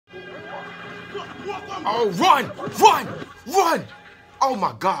Oh, run! Run! Run! Oh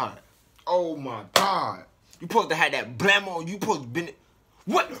my God. Oh my God. You supposed to have that blam on. You supposed to been it.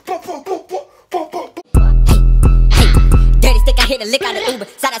 What? Dirty stick, I hit a lick out of Uber.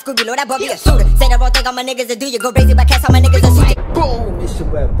 Side that Scooby, Lord, that boy be a shooter. Say the wrong thing on my niggas to do. You go crazy, but cats on my niggas to shoot you. Boom! It's your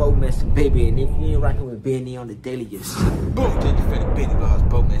boy Bo Messi, baby. And if you ain't rocking with Benny on the daily, you're boom! Thank you for the Benny Balls,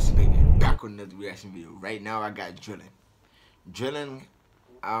 Bo Messi, baby. Back with another reaction video. Right now, I got Drillin. Drillin,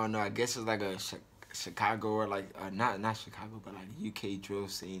 I don't know. I guess it's like a Chicago or like not Chicago, but like a UK drill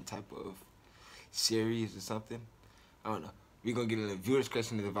scene type of series or something. I don't know. We're gonna get in the viewer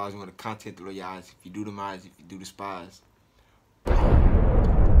discretion of the vibes. We want the content through your eyes. If you do the eyes, if you do the spies.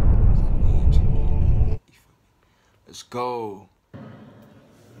 Let's go.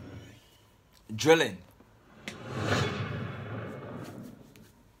 Drillin.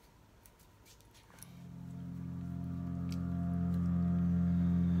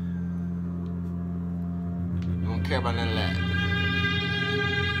 Don't care about none of that.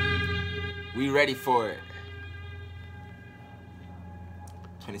 We ready for it.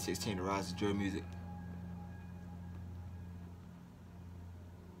 2016, the rise of drill music.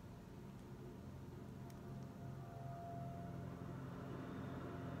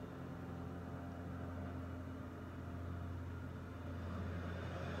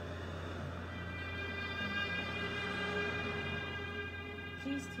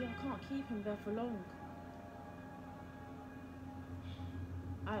 Please, T, I can't keep him there for long.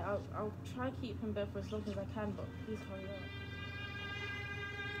 I'll try to keep him there for as long as I can, but please hurry up.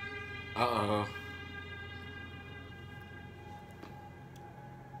 Uh-oh.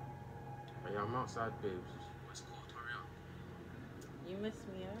 Hey, I'm outside, babes. What's cold? Hurry up. You miss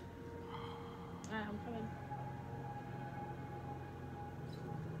me, yeah? Alright, I'm coming.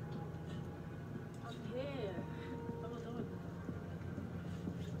 I'm here. Hold on.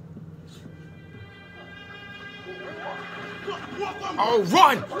 Oh,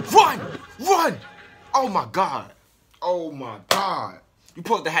 run! Run! Run! Oh my God. Oh my God. You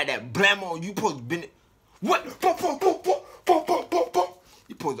supposed to have that blam on. You supposed to been it. What? You supposed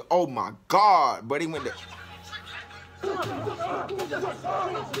to, oh my God. But he went there.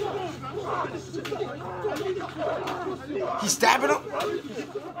 He stabbing him?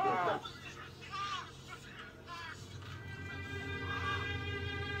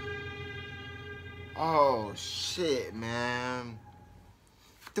 Oh shit, man.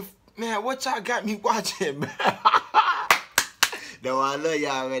 Man, what y'all got me watching, man? No, I love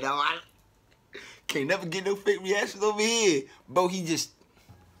y'all, man. No, I can't never get no fake reactions over here. Bro, he just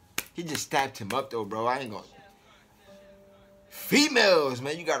stabbed him up though, bro. I ain't gonna. Females,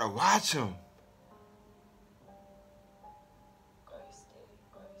 man, you gotta watch them.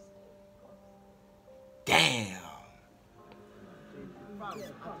 Damn.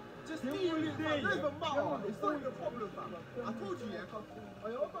 Just leave it there. It doesn't matter. It's not even a problem, fam. I told you, yeah. Are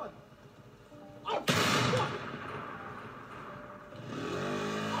you all done?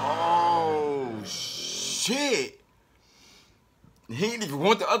 Oh shit! He didn't even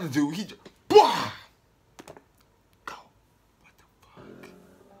want the other dude. He just go.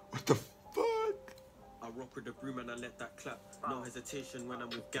 What the fuck? I rock with the broom and I let that clap. No hesitation when I'm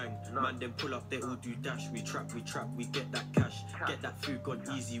with gang. Man, then pull up, they all do dash. We trap, we get that cash. Get that food gone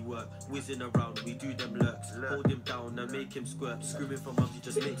easy work. Whizzing around, we do them lurks. Hold him down and make him squirt. Screaming for mum, he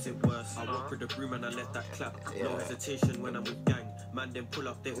just makes it worse. I rock with the broom and I let that clap. No hesitation when I'm with gang. Man, then pull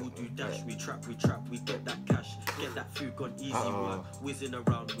up, they all do dash. We trap, we get that cash. Get that food gone easy work. Whizzing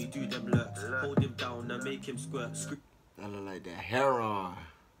around, we do them lurks. Hold him down and make him squirt. That look like that hair on.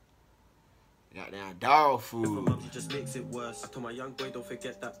 Goddamn dog food. He just makes it worse. I told my young boy, don't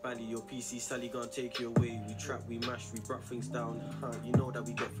forget that bally. Your PC Sally gonna take you away. We trap, we mash, we brought things down. You know that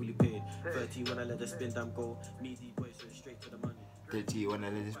we get fully paid. 30 when I let the spin damn go. Me, the boys, so straight to the money. 30 when I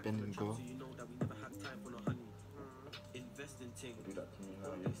let the spin them go. So you know that we never had time for no honey. Invest in things.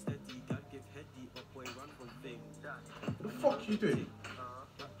 Hold steady, God give heady. Up boy, run from things. What the fuck are you doing?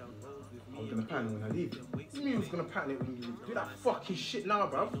 I'm gonna pan it when I leave. What do you mean you're gonna pan it when you leave? Do that fucking shit now,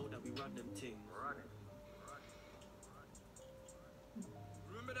 bruv.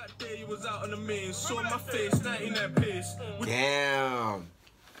 Remember that day you was out on the main, saw my face, 99 pace. Damn.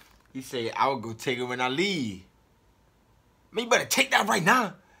 He said, I will go take it when I leave. Man, you better take that right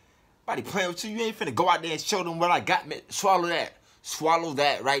now. Nobody playing with you. You ain't finna go out there and show them what I got, man. Swallow that. Swallow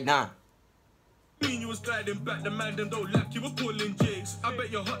that right now. You was gliding back, the man them don't like you were pulling jigs. I bet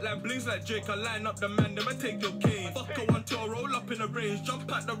your hotline blings like Jake. I line up the man them and take your cane. Fuck a 1-2, roll up in the range,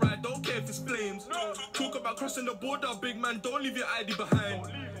 jump at the ride, don't care if it's flames. Talk about crossing the border, big man, don't leave your ID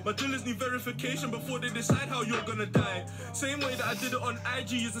behind. My drillers need verification before they decide how you're gonna die. Same way that I did it on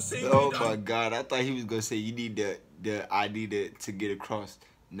IG is the same way Oh that my God, I thought he was gonna say you need the ID to get across.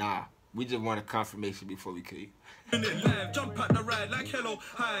 Nah, we just want a confirmation before we kill you. Live, jump at the ride like hello,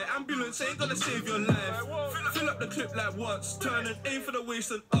 hi. Ambulance ain't gonna save your life. Fill up the clip like once, turn and aim for the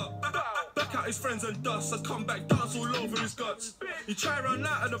waist and up. Back out his friends and dust, I come back, dance all over his guts. He try run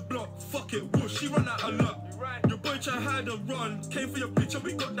out of the block, fuck it, whoosh, he run out of luck. Your boy try hide and run, came for your bitch and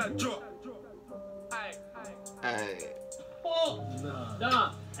we got that drop. Hey. Oh,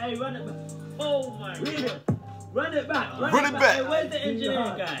 nah. Hey, run it back. Oh my God. Run it back. Run it back. Hey, where's the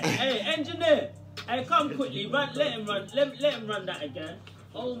engineer guy? Hey, engineer. Hey, come quickly. Let him run. Let him run that again.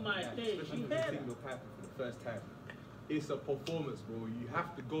 Oh my days. You hear that? Single pipe for the first time. It's a performance, bro. You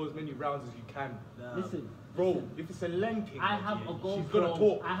have to go as many rounds as you can. Listen, Bro, if it's a length, I have a she's gonna GoPro.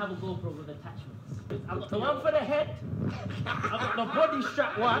 talk. I have a GoPro with attachments. I got the one for the head. I got the body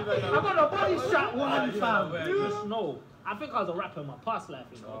strap one. I got the body strap one, fam. Just know. I think I was a rapper in my past life,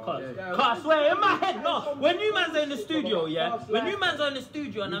 you know. Cause I swear in my head, no. When you man's are in the studio, yeah. When you man's are in the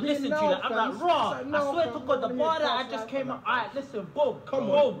studio and I'm listening to you, like, I'm like, raw. I swear to God, the bar that I just came up. Alright, listen, boom,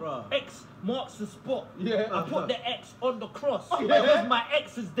 boom. X marks the spot. Yeah. I put the X on the cross. Because my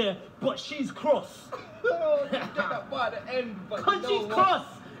X is there, but she's cross. Get that bar at the end, but Cause she's cross.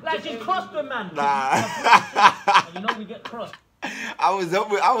 Like she's crossed the man. Nah. And you know we get crossed. I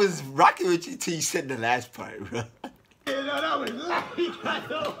was rocking with you till you said the last part, bro. Yeah, no, that was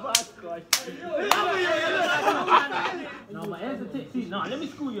No, but here's the tip. See, now let me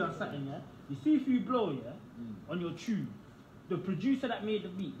school you on something, yeah? You see if you blow, yeah, on your tune, the producer that made the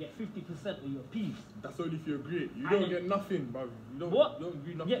beat get 50% of your piece. That's only if you agree. You don't get nothing, bro. You don't, What? You don't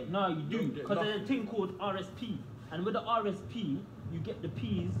agree nothing. Yeah, no, you do. don't get Because there's a nothing. thing called RSP. And with the RSP, you get the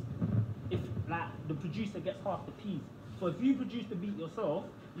P's if, like, the producer gets half the P's. So if you produce the beat yourself,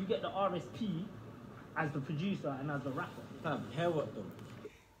 you get the RSP as the producer and as the rapper. Fam, hear what though?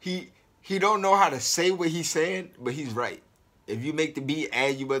 He don't know how to say what he's saying, but he's right. If you make the beat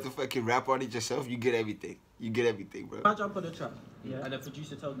and you motherfucking rap on it yourself, you get everything. You get everything, bro. If I jump on the track Yeah. and the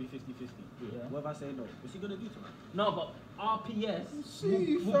producer tells me 50-50, what if I say no? What's he gonna do to me? No, but RPS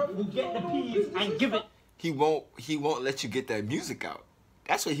will get the P's and give it. He won't let you get that music out.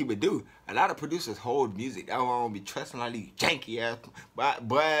 That's what he would do. A lot of producers hold music. I won't be trusting all these janky ass. But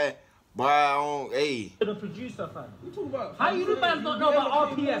I don't, hey. The producer, fam. You talk about How you do man not know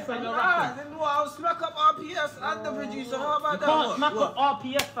about RPS and you're rapping? Then what? I'll smack up RPS and the producer. How about You that? can't smack up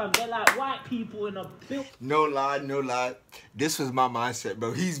RPS, fam. They're like white people in a building. No lie, no lie. This was my mindset,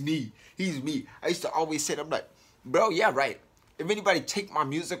 bro. He's me. He's me. I used to always say, I'm like, bro, yeah, right. If anybody take my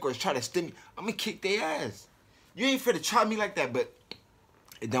music or try to stem me, I'm gonna kick their ass. You ain't finna try me like that, but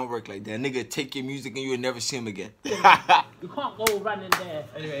it don't work like that. Nigga, take your music and you'll never see him again. You can't go running there.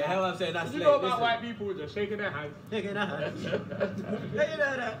 Anyway, how I'm saying that's You late. know about white people just shaking their hands. Shaking that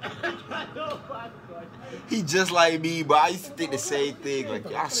He just like me, but I used to think the same thing. Like,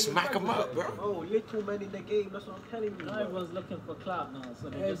 y'all smack him up, bro. Oh, little man in the game, that's what I'm telling you. Now everyone's looking for clout now, so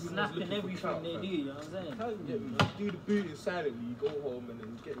they're just snapping everything they do, you know what I'm saying? Do the booting silently, you go home and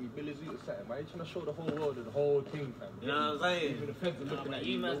then get me Billy's Eat or something. Man, you're trying to show the whole world and the whole thing, fam. You know what I'm saying? Even the feds are looking at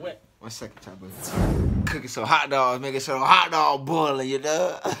You you. man's You're wet. 1 second, time, bro. Cooking some hot dogs, making some hot dog boiling, you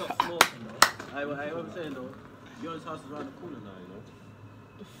know? Stop smoking, though. What I'm saying, though, Leon's house is around the corner now, you know?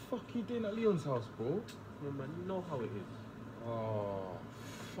 The fuck you doing at Leon's house, bro? Yeah, man, you know how it is. Oh,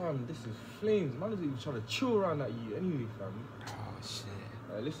 fam, this is flames. Man is even trying to chill around at you anyway, fam. Oh, shit.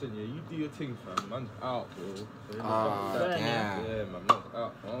 Listen, yeah, you do your thing, fam. Man's out, bro. So you know, Oh, fuck with that. damn. Yeah, man, man's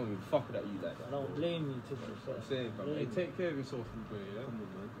out. I don't even fuck with that you like that. I don't blame you to be fair. I'm saying, fam. Hey, take care of yourself, bro. Yeah, come on,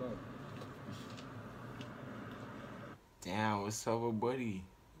 man. Come on. Damn, what's up with buddy?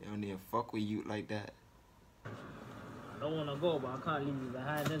 They don't even fuck with you like that. I don't want to go, but I can't leave you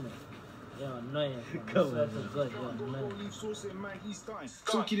behind, innit? You're annoying. Come on, man. You're annoying.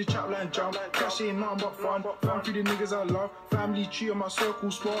 Silky the trap line jump, cash ain't nothing but fun. Fam through the niggas I love, family tree on my circle,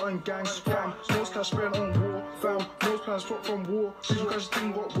 Spartan gang, fam. Most cash spent on war, fam. Most plans dropped from war. Since cash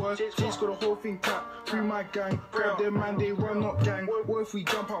thing got worse, face got the whole thing tapped. Through my gang, grab them man, they run not gang. What if we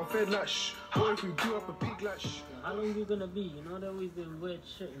jump out and fed like shh? What if we blew up a pig like shh? How long you gonna be? You know, they're always doing weird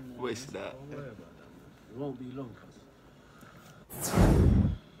shit in there. Wait, stop. Don't worry about that, man. It won't be long, cuz.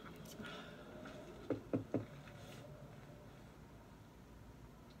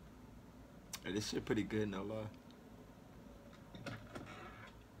 Hey, this shit pretty good, no lie.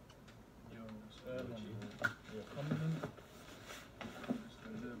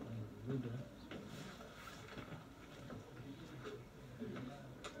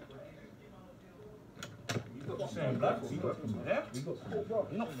 Saying, blood. Yeah?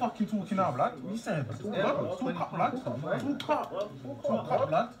 I'm not fucking talking now, blood. What you saying? Talk up, blood. Talk up,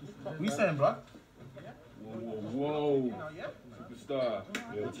 blood. What you saying, blood? Whoa. Superstar.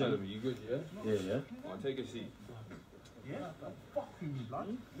 You're telling me, you good, yeah? Yeah. I'll take a seat. Yeah? Fuck you,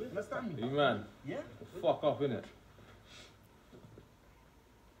 blood. Understand me? Hey, man. Yeah? Fuck up, innit?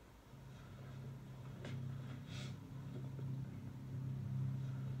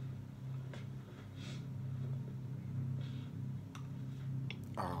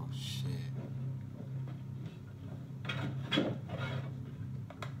 Oh, shit.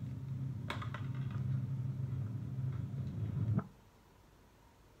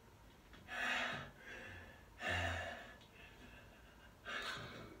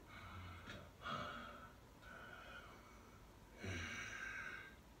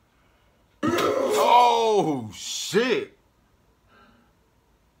 Oh, shit.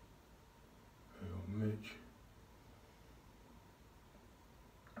 Yo, Mitch.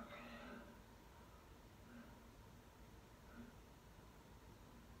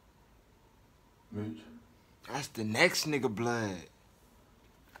 Mitch. That's the next nigga blood.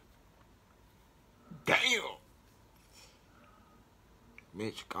 Damn.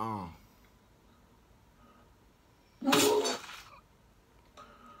 Mitch gone.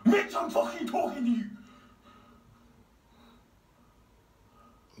 Mitch, I'm fucking talking to you.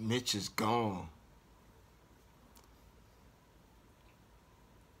 Mitch is gone.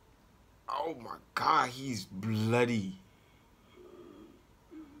 Oh my God, he's bloody.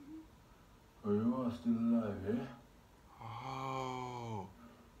 Oh, you are still alive, yeah? Oh.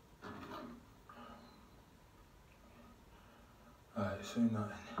 Alright, say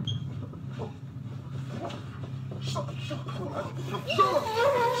nothing.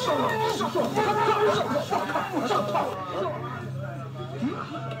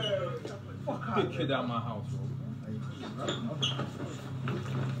 Get kid out of my house, bro.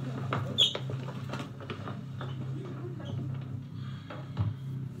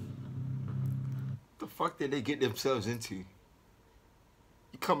 The fuck did they get themselves into? You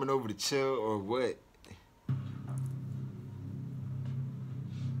coming over to chill or what?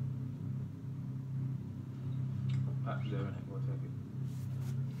 Pack's there, innit? Go take it.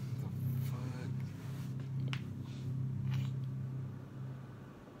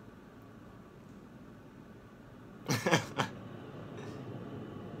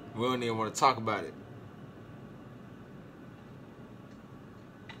 We don't even want to talk about it.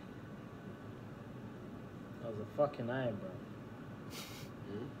 That was a fucking eye, bro.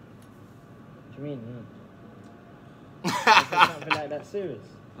 What do you mean? Something like that serious?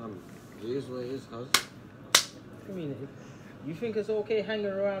 It is what it is, cuz. What do you mean? You think it's okay hanging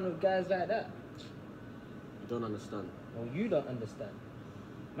around with guys like that? You don't understand. Well, you don't understand.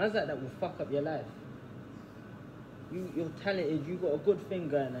 Man's like that will fuck up your life. You're talented, you got a good thing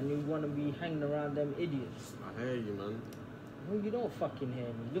going, and you want to be hanging around them idiots. I hear you, man. No, you don't fucking hear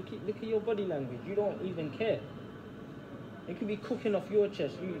me. Look at your body language. You don't even care. They could be cooking off your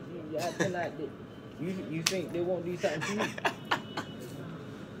chest. You acting like that. You think they won't do something to you?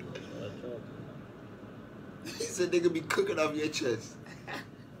 He said they could be cooking off your chest.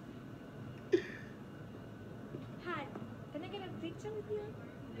 Hi, can I get a picture with you?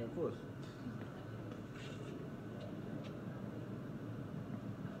 Yeah, of course.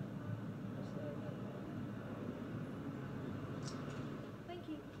 Thank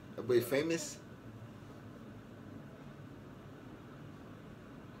you. That boy famous?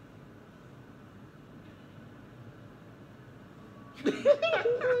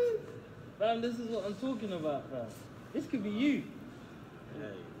 Fam, this is what I'm talking about, fam. This could be you. Hey. You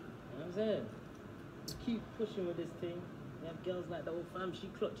know what I'm saying? Just keep pushing with this thing. You have girls like that old fam, she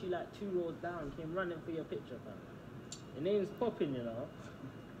clocked you like 2 rows down, came running for your picture, fam. Your name's popping, you know.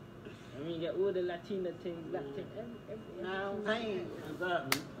 I mean, you get all the Latina things, black things, everything. Now, hey,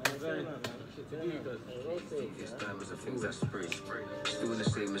 It's diamonds and things that spray. Still in the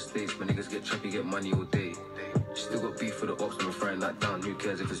same mistakes, when niggas get choppy, get money all day. Still got beef for the ops when I'm frying that down, who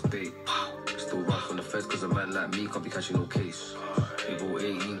cares if it's bait? Still run from the feds cause a man like me can't be catching no case. We bought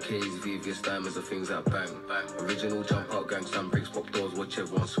 18Ks, VVS diamonds and things that bang. Original jump out gang, stand bricks, pop doors, watch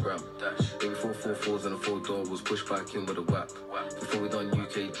everyone scram. Baby 444s and a 4-door was pushed back in with a whack. Before we done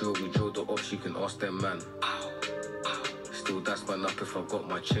UK drill, we drilled the ops, you can ask them man. Still that's man up if I got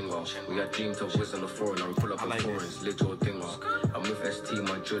my chinga. We had dreams of whiz on the foreign, and we pull up in foreigns, lid or dinger. I'm with ST,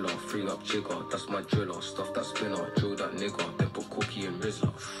 my driller, free up jigger, that's my driller. Stuff that spinner, drill that nigga, then put cookie and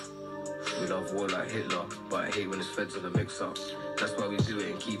Rizzler. We love war like Hitler, but I hate when it's feds on the mix-up. That's why we do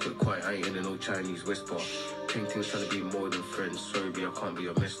it and keep it quiet. I ain't in no Chinese whisper. Painting's trying to be more than friends. Sorry, but I can't be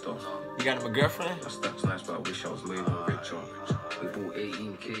your mister. You got him a girlfriend? My stack's nice, but I wish I was way more richer. We bought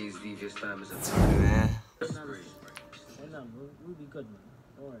 18Ks, VVS diamonds and... Man. We'll be good, man.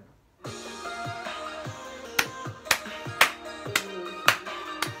 Don't worry.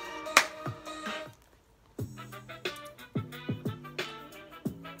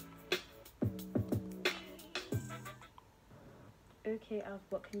 Okay, Alf,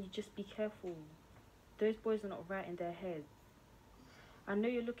 but can you just be careful? Those boys are not right in their heads. I know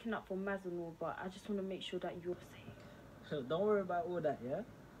you're looking up for Maz and all, but I just want to make sure that you're safe. Don't worry about all that, yeah?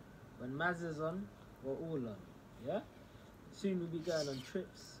 When Maz is on, we're all on, yeah? Soon we'll be going on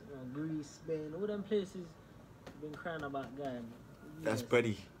trips, you know, Greece, Spain, all them places we've been crying about going. That's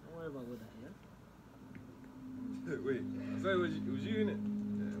buddy. Don't worry about all that, yeah? Wait, so it was you in it?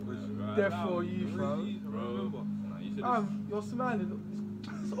 Yeah, Therefore you, bro. You're smiling.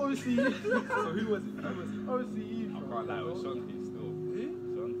 It's obviously you. So who was it? Obviously you, I bro. can't lie, it was Shanti still.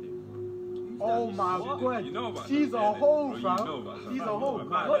 Shanti. Oh my god. You know about She's a hoe, fam. She's a hoe.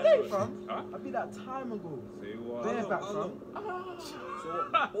 about What that. day, fam? Huh? I did that time ago. Say what? Bareback, fam. So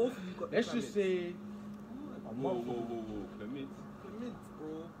both of you got Let's just say Whoa. Commit, bro.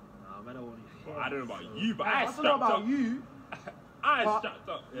 Nah, man, I don't want to hear. I don't know about you, but I I don't know strapped about up. you. I strapped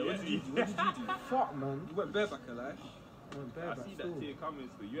up. Yeah, What did you do? Fuck, man. You went bareback, alive? I went I bareback see still. that tear coming,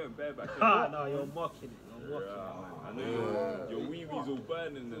 so you ain't bareback. Ah, no, you're mocking it. You're mocking it. I know your wee-wee's all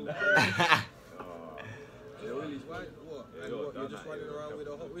burning and that. Yeah, Willie's why? What? Yeah, And you're what? You're done just that, running yeah, around with a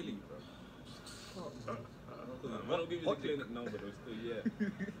hot Willie? I don't give you the clinic number, though, still, yeah.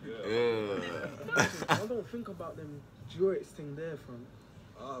 I don't think about them joints thing there, fam.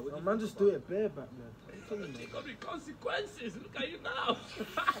 Man, just do it bareback, man. There's got to be consequences. Look at you now.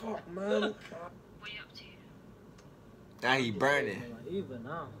 Fuck, man. What are you up to? Now he burning. Even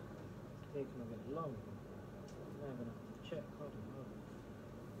now, it's taking a bit long. I'm not even have to check.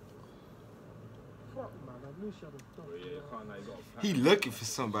 Fuck, man. I knew she had a dog. Yeah, you can't, now you got to pack. He looking for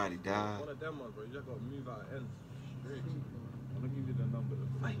somebody, dog. One of them ones, bro. You just got to move out and straight. I'm going to give you the number of the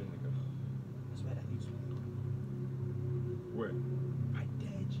clinic. That's where that is. Where? I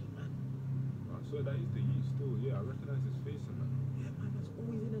dared you, man. I swear that is the youth still, yeah. I recognize his face and that. Yeah, man. That's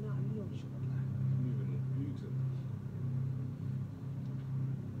always in and out of Leon shop. Moving on boots and...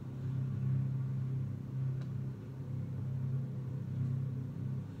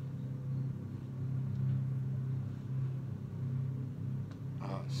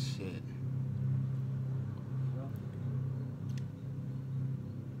 Oh, shit.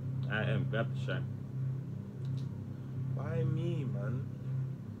 I am grab the shot. Why me, man?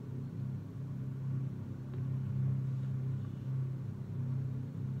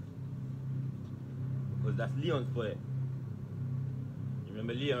 Because that's Leon's boy. You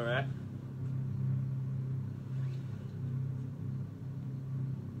remember Leon, right?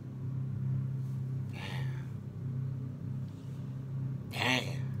 Damn.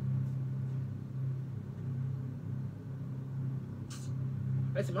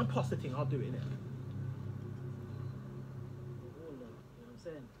 Listen, man, pass the thing. I'll do it, innit? You know what I'm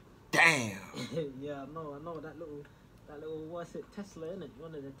saying? Damn. Yeah, I know that little, what's it, Tesla, innit?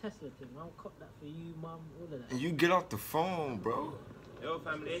 One of the Tesla thing. I'll cut that for you, mum, all of that. And you get off the phone, bro. Yo,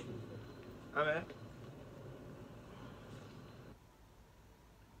 family. I'm here.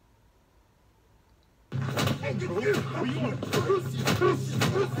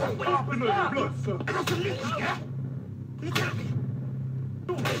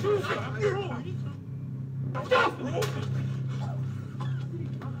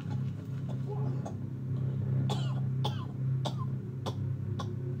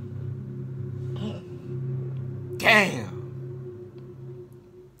 Damn.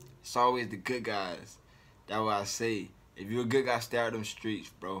 It's always the good guys. That's what I say. If you're a good guy, stay out of them streets,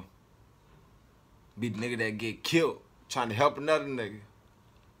 bro. Be the nigga that get killed trying to help another nigga.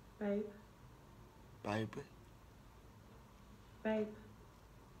 Babe, Baby. babe.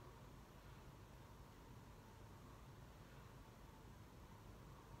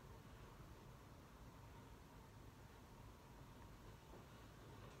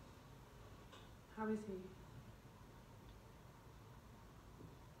 How is he?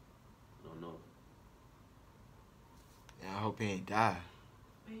 No, no. Yeah, I hope he ain't die.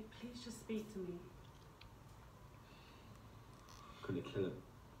 Babe, please just speak to me. Couldn't kill him.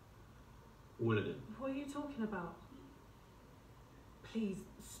 All of them. What are you talking about? Please,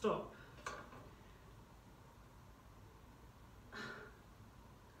 stop.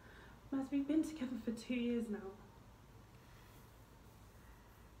 Maz, we've been together for 2 years now.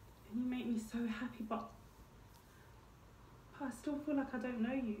 And You make me so happy, but I still feel like I don't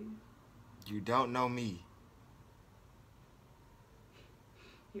know you. You don't know me.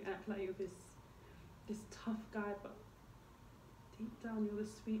 You act like you're this tough guy, but deep down you're the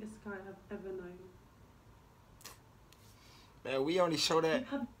sweetest guy I've ever known. Man, we only show that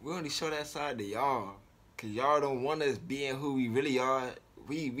side to y'all. Cause y'all don't want us being who we really are.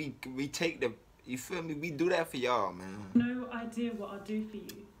 We take the, you feel me? We do that for y'all, man. No idea what I'll do for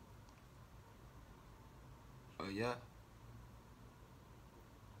you. Oh yeah?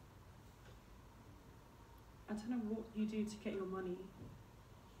 I don't know what you do to get your money.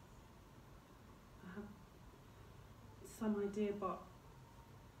 I have some idea, but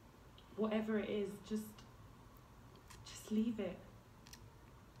whatever it is, just leave it.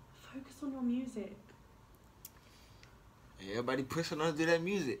 Focus on your music. Everybody pushing us to do that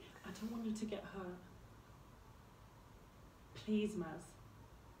music. I don't want you to get hurt. Please, Maz.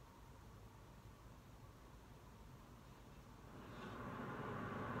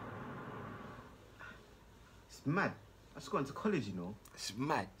 It's mad. I just got into college, you know. It's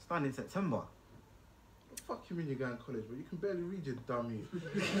mad. Starting in September. What the fuck you mean you're going to college, bro? You can barely read, you dummy.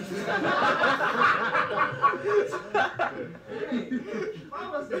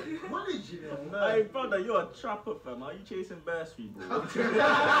 Hey, brother, you're a trapper, fam. Are you chasing Bear Street, bro?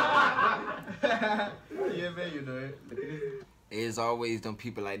 Yeah, man, you know it. There's always them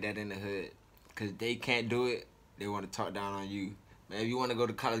people like that in the hood. Cause they can't do it, they want to talk down on you. Man, if you want to go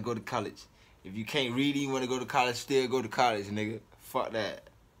to college, go to college. If you can't read and you want to go to college, still go to college, nigga. Fuck that.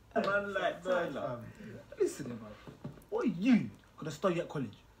 Man, like, man. Listen, man. What are you gonna study at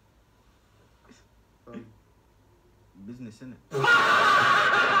college? Business, innit?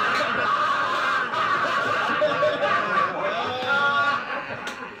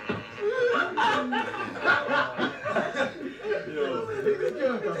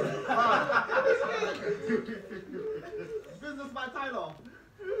 Business by Tyler.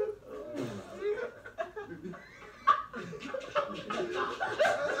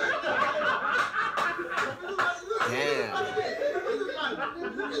 Damn.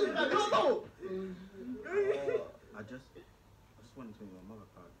 I just wanted to make my mother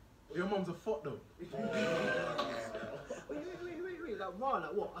proud. Your mum's a fuck though. Wait, like, wow,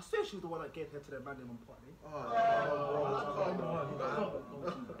 like what? I swear she was the one that gave her to the man in one party.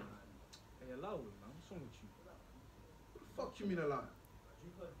 Hey, allow it, man. What's wrong with you? What the fuck you mean a lie?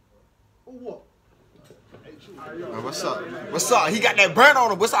 Or what? Man, what's up? What's up? He got that burn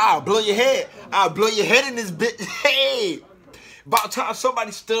on him. What's up? I'll blow your head. I'll blow your head in this bitch. Hey! About time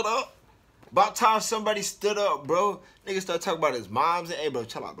somebody stood up. About time somebody stood up, bro. Niggas start talking about his moms and hey, bro,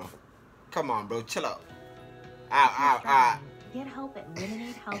 chill out, bro. Come on, bro, chill out. Get help at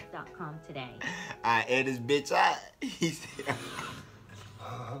lemonadehealth.com today. I air this bitch out. He said,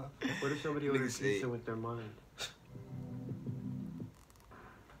 What if somebody orders pizza with their mind?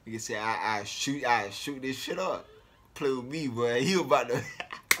 Nigga say I shoot this shit up. Play with me, boy. He about to.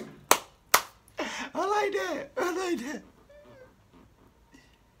 I like that.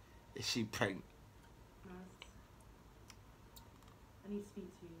 Is she pregnant? I need to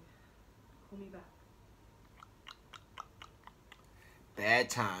speak to you. Call me back. Bad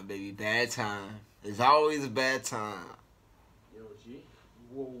time, baby. Bad time. It's always a bad time. Yo, G.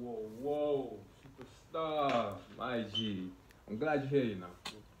 Whoa. Superstar. My G. I'm glad you're here, you know.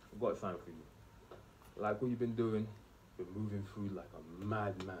 I've got something for you. Like what you've been doing, you're moving food like a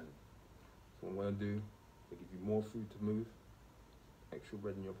madman. So what I'm going to do, to give you more food to move, extra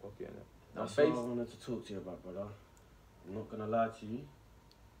bread in your pocket, innit? That's what I wanted to talk to you about, brother. I'm not going to lie to you.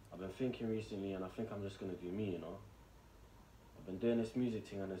 I've been thinking recently and I think I'm just going to do me, you know. I've been doing this music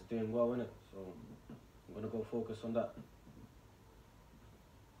thing and it's doing well, innit? So I'm going to go focus on that.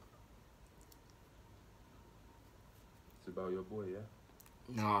 It's about your boy, yeah?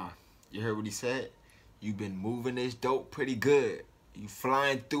 Nah, you heard what he said? You been moving this dope pretty good. You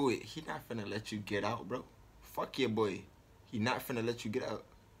flying through it. He not finna let you get out, bro. Fuck your boy. He not finna let you get out.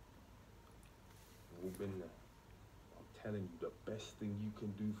 We've been there. I'm telling you, the best thing you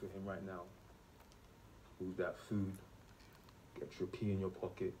can do for him right now, move that food, get your pee in your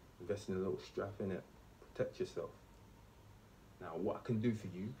pocket, invest in a little strap in it, protect yourself. Now, what I can do for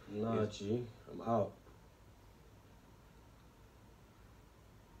you Nah, G, I'm out.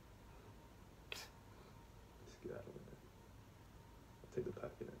 Let's get out of it. I'll take the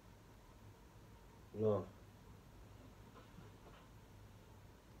pack in it. No.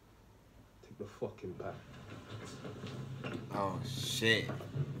 Take the fucking pack. Oh, shit.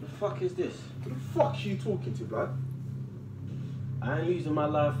 What the fuck is this? Who the fuck are you talking to, blood? I ain't losing my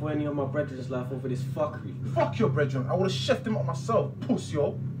life or any of my brethren's life over this fuckery. Fuck your brethren. I would have chefed him up myself, puss,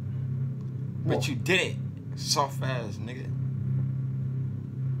 yo. But you didn't. Soft ass nigga.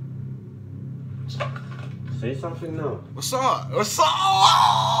 Say something now. What's up? What's up?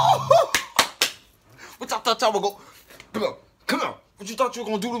 Oh! What y'all thought y'all would go? Come on. Come on. What you thought you were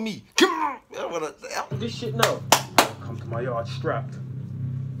gonna do to me? Come on. This shit now. Come to my yard strapped.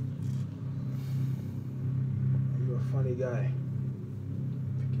 You're a funny guy.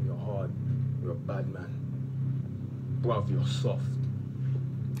 Thinking you're hard. You're a bad man. Bruv, you're soft.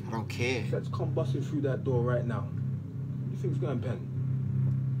 I don't care. Let's come busting through that door right now. What do you think's going, Pen?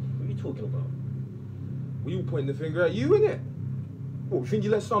 What are you talking about? We all pointing the finger at you, innit? What, you think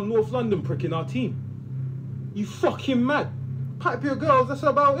you let some North London prick in our team? You fucking mad. Pipe your girls, that's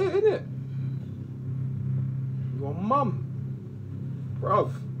about it, innit? Your mum.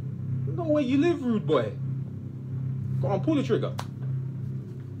 Bruv. No way you live, rude boy. Go on, pull the trigger.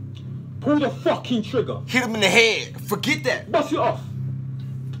 Pull the fucking trigger. Hit him in the head. Forget that. Bust it off.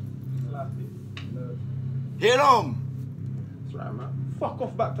 Hit him. That's right, man. Fuck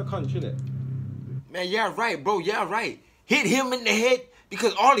off back to cunt, innit? Man, yeah, right, bro. Yeah, right. Hit him in the head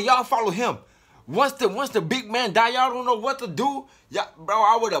because all of y'all follow him. Once the big man die, y'all don't know what to do. Yeah, bro,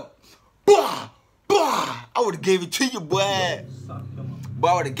 I would have, I would have gave it to you, boy. Boy,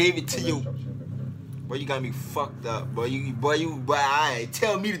 I would have gave it to you. Boy, you got me fucked up, boy. Alright,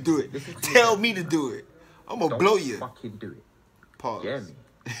 tell me to do it. Tell me to do it. I'm gonna blow you. Fucking do it. Pause. Yeah, me.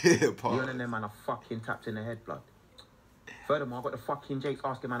 Pause. You and them man are fucking tapped in the head, blood. Furthermore, I got the fucking Jakes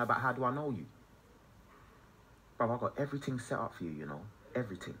asking man about how do I know you. Bro, I got everything set up for you, you know.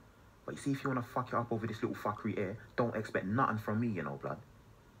 Everything. But you see, if you want to fuck it up over this little fuckery here, don't expect nothing from me, you know, blood.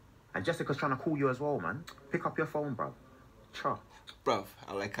 And Jessica's trying to call you as well, man. Pick up your phone, bro. Cha. Bruv,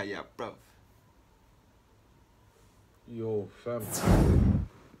 I like how y'all, bruv. Yo, fam.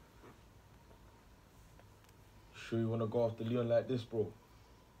 Sure you want to go after Leon like this, bro?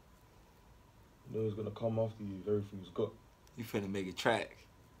 You know he's going to come after you with everything he's got. You finna make a track.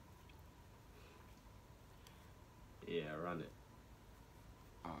 Yeah, run it.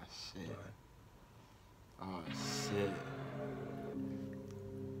 Oh, shit. Oh, shit.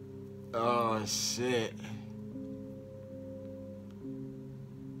 Oh, shit.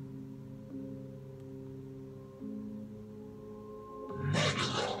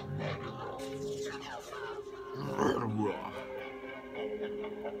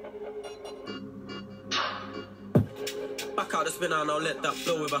 Back out the spinner and I'll let that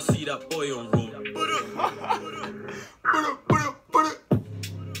blow if I see that boy on road.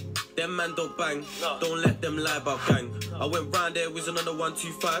 Them man don't bang, don't let them lie about gang. I went round there, whizzing on the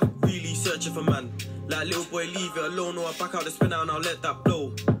 125, really searching for man. Like little boy, leave it alone, or I back out the spinner and I'll let that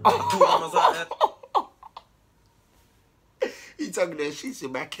blow. I told him I was like that. He talking that shit, so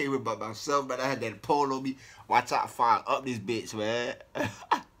man, I came in by myself, but I had that pole on me. Watch out, fire up this bitch, man.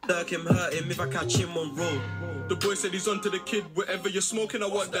 Lurk him, hurt him if I catch him on road. The boy said he's onto the kid. Whatever you're smoking, I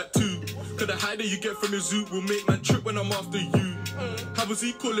want that too. Cause the high that you get from your zoo will make man trip when I'm after you. How was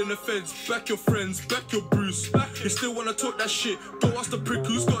he calling the feds? Back your friends, back your Bruce. You still wanna talk that shit? Go ask the prick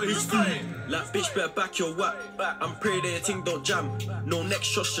who's got his food. Like bitch, better back your whack. I'm pray that your thing don't jam. No neck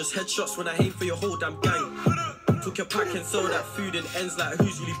shots, just headshots when I aim for your whole damn gang. Took your pack and sold that food and ends like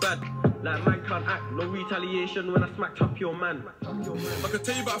who's really bad. Like man can't act, no retaliation when I smacked up your man. I can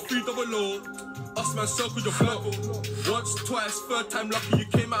tell you about 300. Us man circled your block. Once, twice, third time lucky you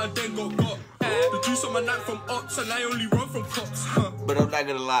came out and then got. The juice on my neck from ops and I only run from cops. But I'm not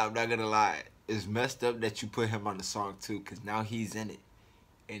gonna lie. It's messed up that you put him on the song too, cause now he's in it.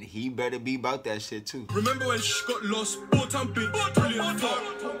 And he better be about that shit too. Remember when she got lost? Bought and bitch, brilliant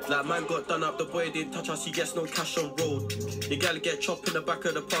fuck. Like man got done up, the boy didn't touch us, he gets no cash on road. The gal get chopped in the back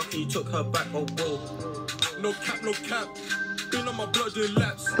of the park and he took her back on road. No cap, no cap. Been on my blood in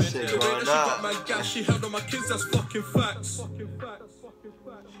laps. That shit The way that going she got up. my gas, she held on my kids, that's fucking facts.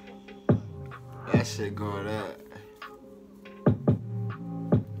 That shit going up.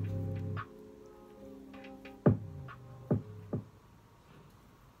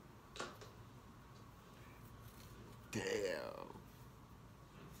 Damn.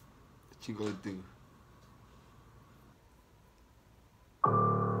 What you gonna do?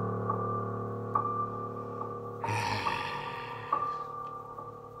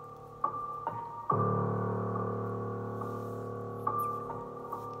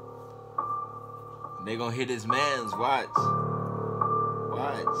 They gonna hit his mans, watch.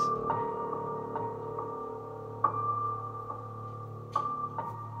 Watch.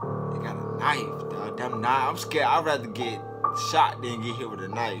 They got a knife, dog. Damn knife. I'm scared. I'd rather get shot than get hit with a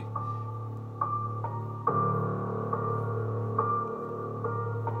knife.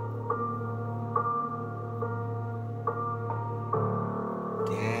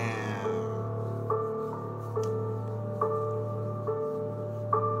 Damn.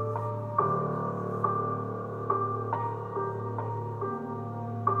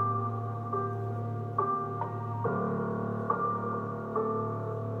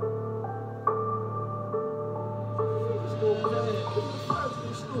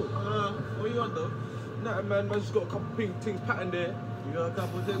 What you want though? Nah, man, I just got a couple things patterned there. You got a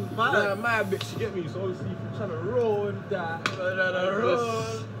couple things patterned? Yeah, my bitch, you get me? So obviously, if you're trying to roll and that,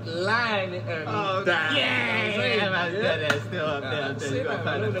 Line and that. Yeah, man, that's still up there. You got to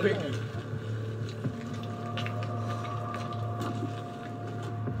find a quickie.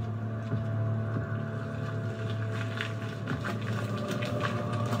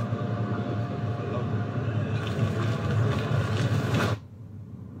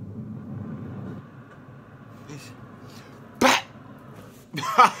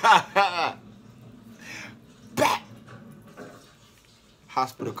 Back.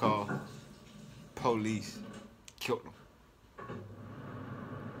 Hospital call. Police killed him.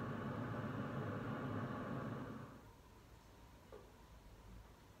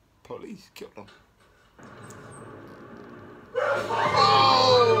 Police killed him.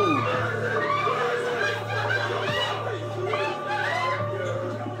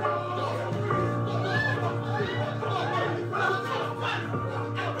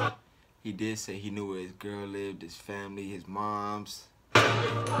 He did say he knew where his girl lived, his family, his mom's.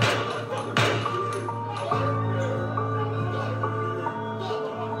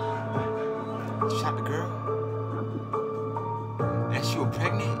 Shot the girl? And she was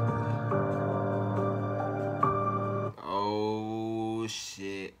pregnant? Oh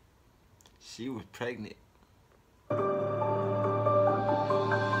shit. She was pregnant.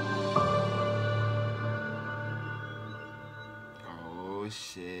 Oh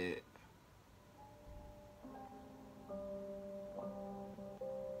shit.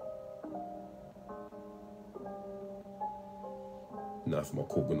 Now for my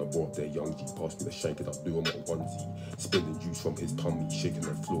coke when I brought up there, young G passed me the shank and I'm doing my onesie. Spilling juice from his tummy, shaking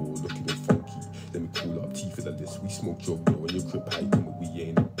the floor, looking all funky. Let me call up T for the list. We smoked your girl in your crib, how you coming? We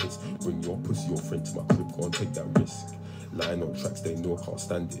ain't no piss. Bring your pussy, your friend to my crib, go and take that risk. Lying on tracks, they know I can't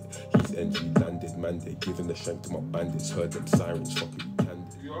stand it. He's NG landed, man, they giving the shank to my bandits. Heard them sirens, fucking we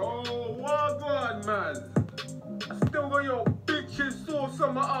candid. Yo, what on, man? I still got your bitches sauce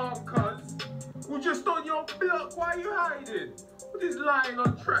on my arm, cuz. We just on your block, why you hiding? What is lying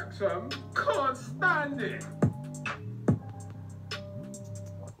on tracks, fam? Can't stand it.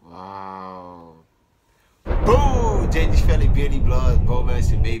 Wow. Boom! JD Felly, Beauty Blood, Bowman,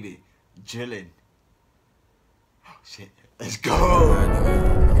 and Baby. Drillin. Oh shit. Let's go!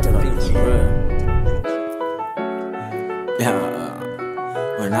 Yeah.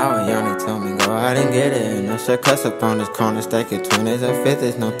 When I was young, they told me go out and get it. And no shit cuss up on this corner, stack it 20s and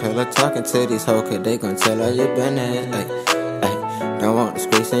 50s. No pillow talking to these hoes, cause they gon' tell all your business. Ay, ay, don't want the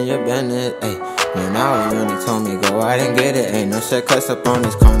squeeze in your business. Ay, when I was young, they told me go out and get it. Ain't no shit cuss up on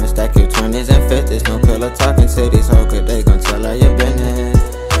this corner, stack it 20s and 50s. No pillow talking to these hoes, cause they gon' tell all your business.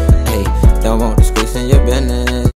 Ay, don't want the squeeze in your business.